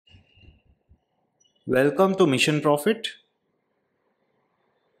Welcome to Mission Profit.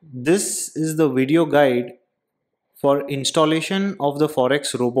 This is the video guide for installation of the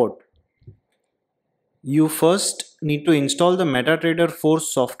Forex Robot. You first need to install the MetaTrader 4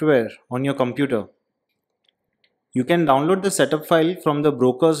 software on your computer. You can download the setup file from the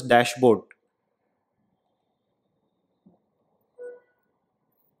broker's dashboard.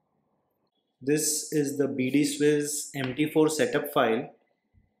 This is the BD Swiss MT4 setup file.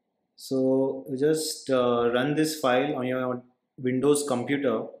 So just run this file on your Windows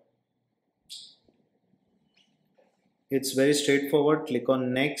computer. It's very straightforward. Click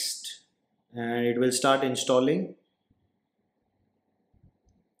on next and it will start installing,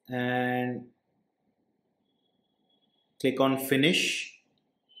 and click on finish.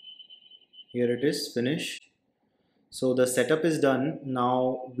 Here it is, finish. So the setup is done.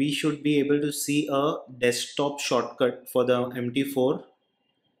 Now we should be able to see a desktop shortcut for the MT4.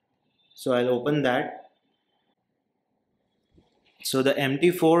 So I'll open that. So the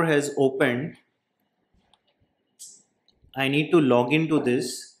MT4 has opened. I need to log into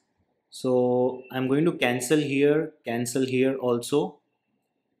this. So I'm going to cancel here also,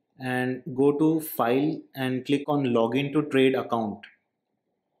 and go to file and click on login to trade account.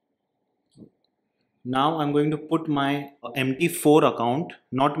 Now I'm going to put my MT4 account,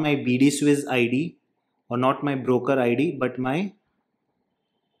 not my BD Swiss ID or not my broker ID, but my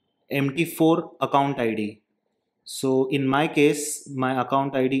MT4 account ID. So in my case, my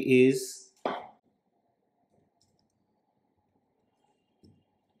account ID is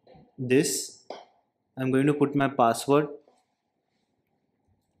this. I'm going to put my password.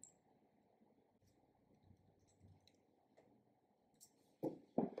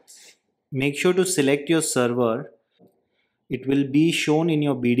 Make sure to select your server. It will be shown in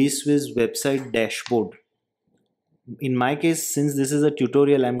your BD Swiss website dashboard. In my case, since this is a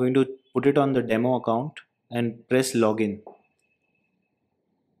tutorial, I'm going to put it on the demo account and press login.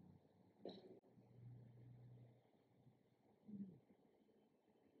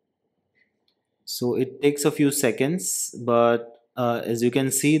 So it takes a few seconds, but as you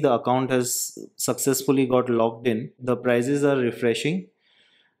can see, the account has successfully got logged in. The prices are refreshing.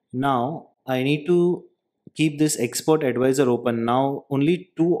 Now I need to keep this expert advisor open. Now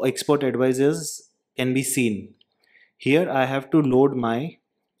only two expert advisors can be seen. Here I have to load my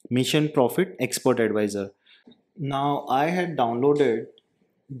Mission Profit expert advisor. Now I had downloaded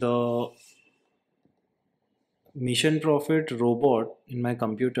the Mission Profit robot in my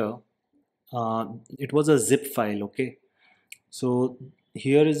computer. It was a zip file, okay? So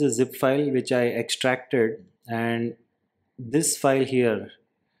here is a zip file which I extracted, and this file here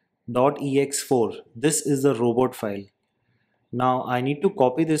 .ex4, this is the robot file. Now I need to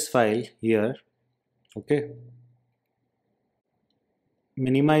copy this file here, okay?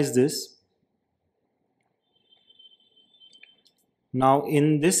 Minimize this. Now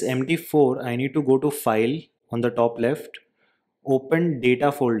in this MT4 I need to go to file on the top left, open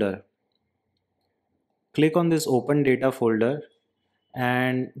data folder. Click on this open data folder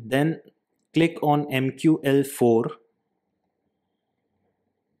and then click on MQL4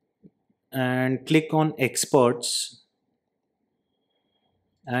 and click on experts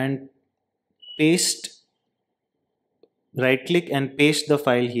and paste, right click and paste the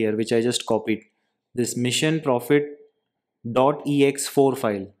file here which I just copied, this mission profit .ex4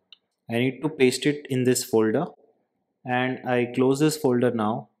 file. I need to paste it in this folder and I close this folder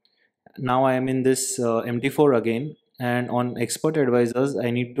now. Now I am in this MT4 again, and on expert advisors I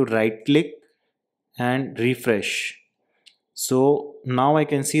need to right click and refresh. So now I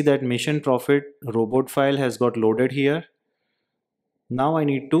can see that Mission Profit robot file has got loaded here. Now I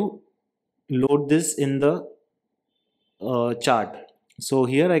need to load this in the chart. So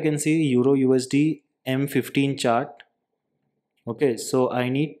here I can see Euro USD M15 chart. Okay, so I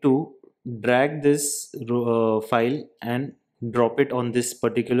need to drag this file and drop it on this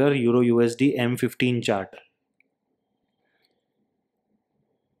particular Euro USD M15 chart.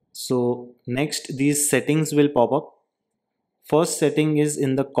 So next these settings will pop up. First setting is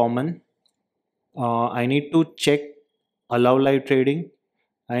in the common. I need to check allow live trading.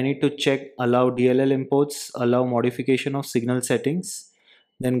 I need to check allow DLL imports, allow modification of signal settings.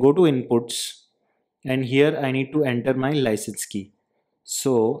 Then go to inputs, and here I need to enter my license key.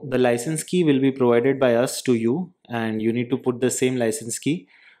 So the license key will be provided by us to you, and you need to put the same license key.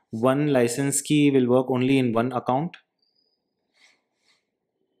 One license key will work only in one account.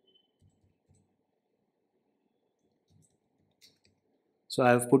 So I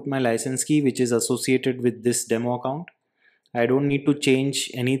have put my license key which is associated with this demo account. I don't need to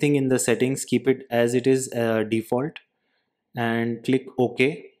change anything in the settings, keep it as it is default, and click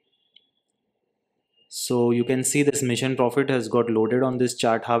OK. So you can see this mission profit has got loaded on this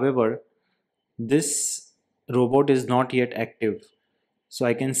chart. However, this robot is not yet active. So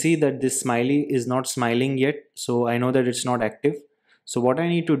I can see that this smiley is not smiling yet. So I know that it's not active. So what I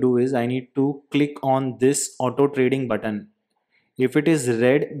need to do is I need to click on this auto trading button. If it is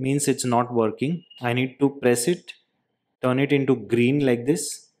red, means it's not working. I need to press it, turn it into green like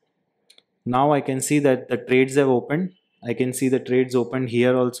this. Now I can see that the trades have opened. I can see the trades opened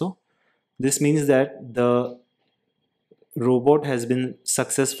here also. This means that the robot has been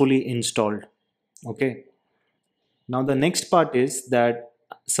successfully installed. Okay. Now the next part is that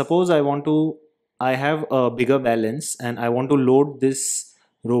suppose I have a bigger balance and I want to load this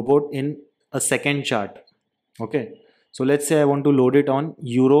robot in a second chart. Okay. So let's say I want to load it on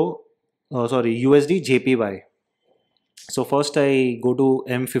USD JPY. So first I go to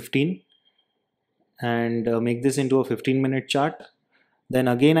M15 and make this into a 15-minute chart. Then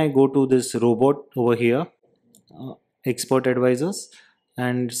again I go to this robot over here, uh, expert advisors,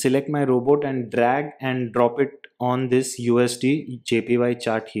 and select my robot and drag and drop it on this USD JPY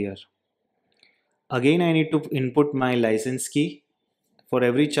chart here. Again I need to input my license key. For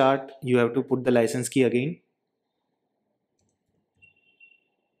every chart you have to put the license key again.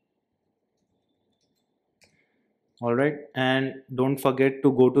 Alright, and don't forget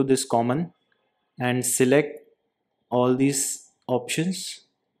to go to this common and select all these options,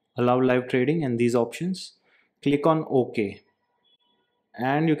 allow live trading and these options. Click on OK,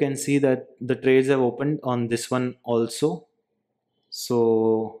 and you can see that the trades have opened on this one also.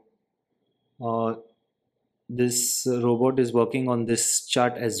 So uh, this robot is working on this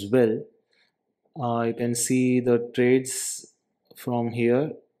chart as well. You can see the trades from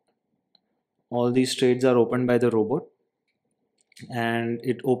here. All these trades are opened by the robot, and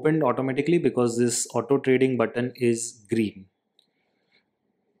it opened automatically because this auto trading button is green.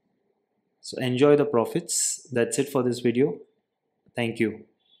 So enjoy the profits. That's it for this video. Thank you.